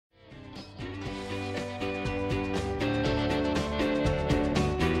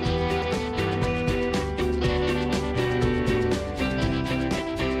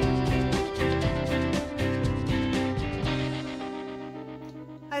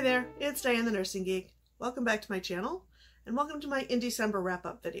Hi there, it's Diane the Nursing Geek. Welcome back to my channel, and welcome to my Indiecember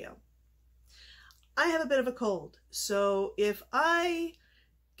wrap-up video. I have a bit of a cold, so if I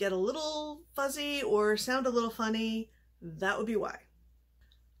get a little fuzzy or sound a little funny, that would be why.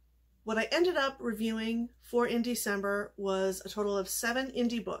 What I ended up reviewing for Indiecember was a total of 7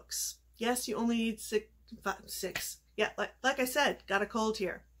 indie books. Yes, you only need six. Yeah, like I said, got a cold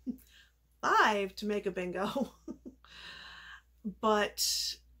here. 5 to make a bingo. But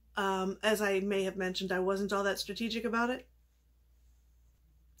as I may have mentioned, I wasn't all that strategic about it.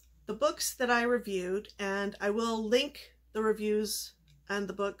 The books that I reviewed, and I will link the reviews and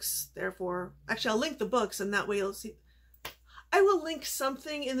the books, therefore, actually I'll link the books and that way you'll see. I will link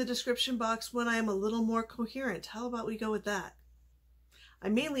something in the description box when I am a little more coherent. How about we go with that? I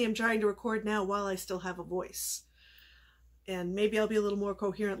mainly am trying to record now while I still have a voice. And maybe I'll be a little more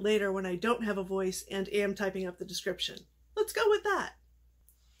coherent later when I don't have a voice and am typing up the description. Let's go with that.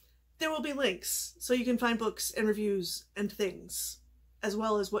 There will be links so you can find books and reviews and things, as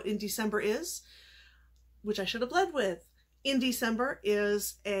well as what Indiecember is, which I should have led with. Indiecember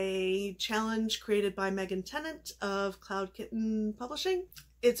is a challenge created by Megan Tennant of Cloud Kitten Publishing.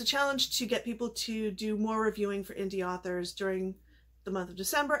 It's a challenge to get people to do more reviewing for indie authors during the month of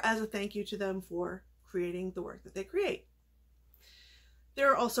December as a thank you to them for creating the work that they create.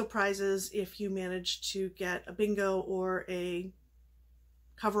 There are also prizes if you manage to get a bingo or a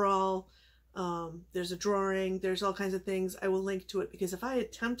coverall. There's a drawing, there's all kinds of things. I will link to it because if I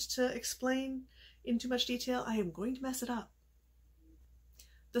attempt to explain in too much detail, I am going to mess it up.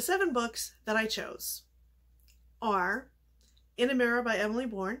 The 7 books that I chose are In a Mirror by Emily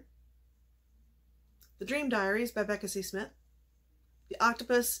Bourne, The Dream Diaries by Becca C. Smith, The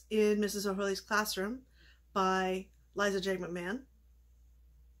Octopus in Mrs. O'Hurley's Classroom by Liza J. McMahon,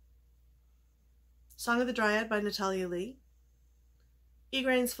 Song of the Dryad by Natalia Lee,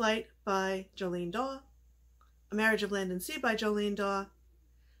 Igraine's Flight by Jolene Daw, A Marriage of Land and Sea by Jolene Daw,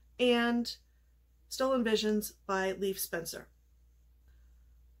 and Stolen Visions by Leif Spencer.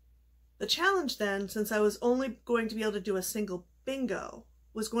 The challenge then, since I was only going to be able to do a single bingo,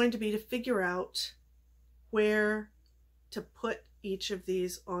 was going to be to figure out where to put each of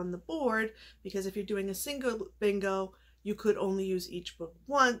these on the board, because if you're doing a single bingo, you could only use each book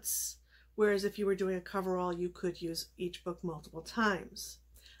once, whereas if you were doing a coverall, you could use each book multiple times.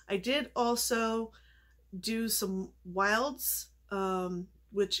 I did also do some wilds,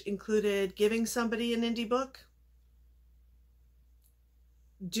 which included giving somebody an indie book,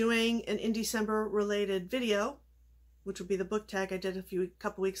 doing an Indiecember related video, which would be the book tag I did a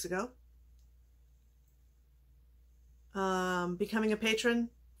couple weeks ago, becoming a patron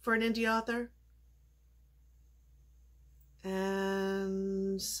for an indie author,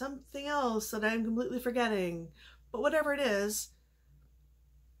 and something else that I'm completely forgetting. But whatever it is,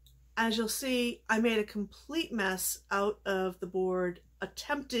 as you'll see, I made a complete mess out of the board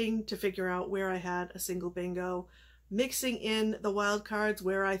attempting to figure out where I had a single bingo, mixing in the wild cards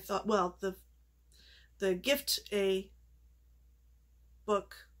where I thought, well, the gift a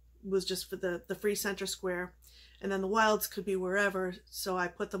book was just for the free center square, and then the wilds could be wherever, so I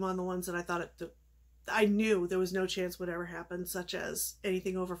put them on the ones that I thought I knew there was no chance would ever happen, such as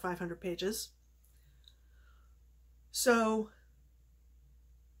anything over 500 pages. So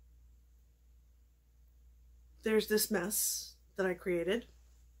there's this mess that I created.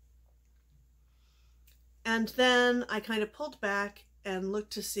 And then I kind of pulled back and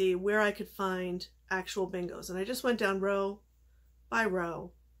looked to see where I could find actual bingos. And I just went down row by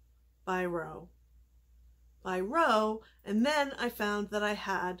row by row by row, and then I found that I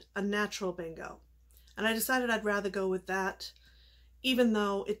had a natural bingo. And I decided I'd rather go with that, even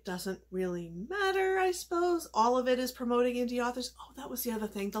though it doesn't really matter, I suppose. All of it is promoting indie authors. Oh, that was the other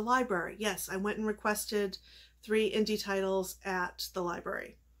thing, the library. Yes, I went and requested 3 indie titles at the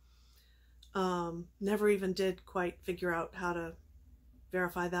library. Never even did quite figure out how to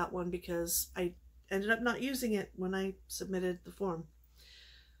verify that one because I ended up not using it when I submitted the form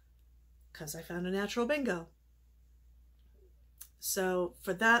because I found a natural bingo. So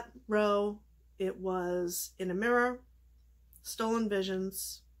for that row, it was In a Mirror, Stolen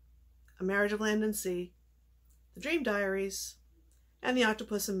Visions, A Marriage of Land and Sea, The Dream Diaries, and The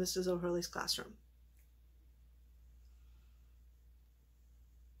Octopus in Mrs. O'Hurley's Classroom.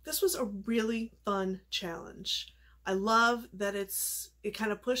 This was a really fun challenge. I love that it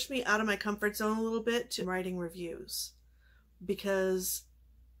kind of pushed me out of my comfort zone a little bit to writing reviews, because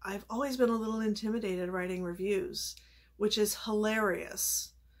I've always been a little intimidated writing reviews, which is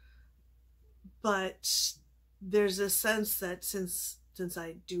hilarious. But there's a sense that since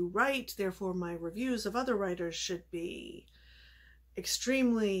I do write, therefore my reviews of other writers should be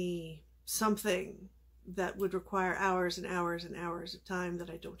extremely something that would require hours and hours and hours of time that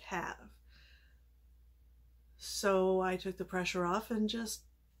I don't have. So I took the pressure off and just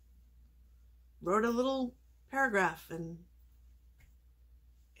wrote a little paragraph, and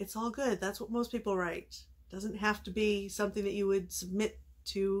it's all good. That's what most people write. It doesn't have to be something that you would submit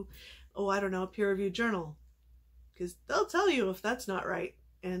to, oh, I don't know, a peer-reviewed journal, because they'll tell you if that's not right,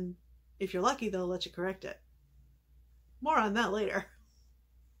 and if you're lucky, they'll let you correct it. More on that later.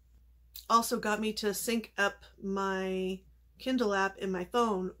 Also got me to sync up my Kindle app in my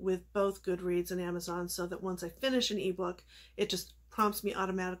phone with both Goodreads and Amazon, so that once I finish an ebook, it just prompts me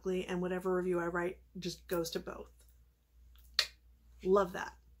automatically, and whatever review I write just goes to both. Love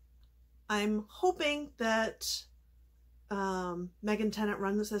that. I'm hoping that Megan Tennant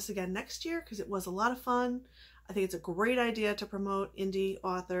runs this again next year, because it was a lot of fun. I think it's a great idea to promote indie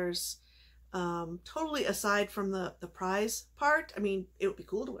authors. Totally aside from the prize part. I mean, it would be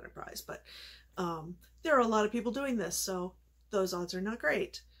cool to win a prize, but there are a lot of people doing this, so those odds are not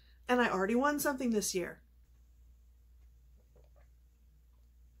great. And I already won something this year.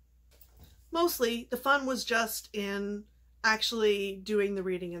 Mostly, the fun was just in actually doing the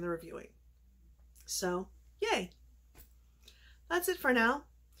reading and the reviewing. So, yay! That's it for now.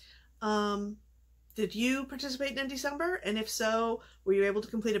 Did you participate in Indiecember? And if so, were you able to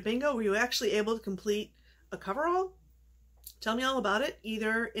complete a bingo? Were you actually able to complete a coverall? Tell me all about it,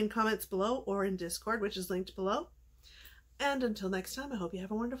 either in comments below or in Discord, which is linked below. And until next time, I hope you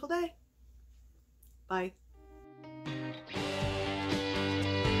have a wonderful day. Bye.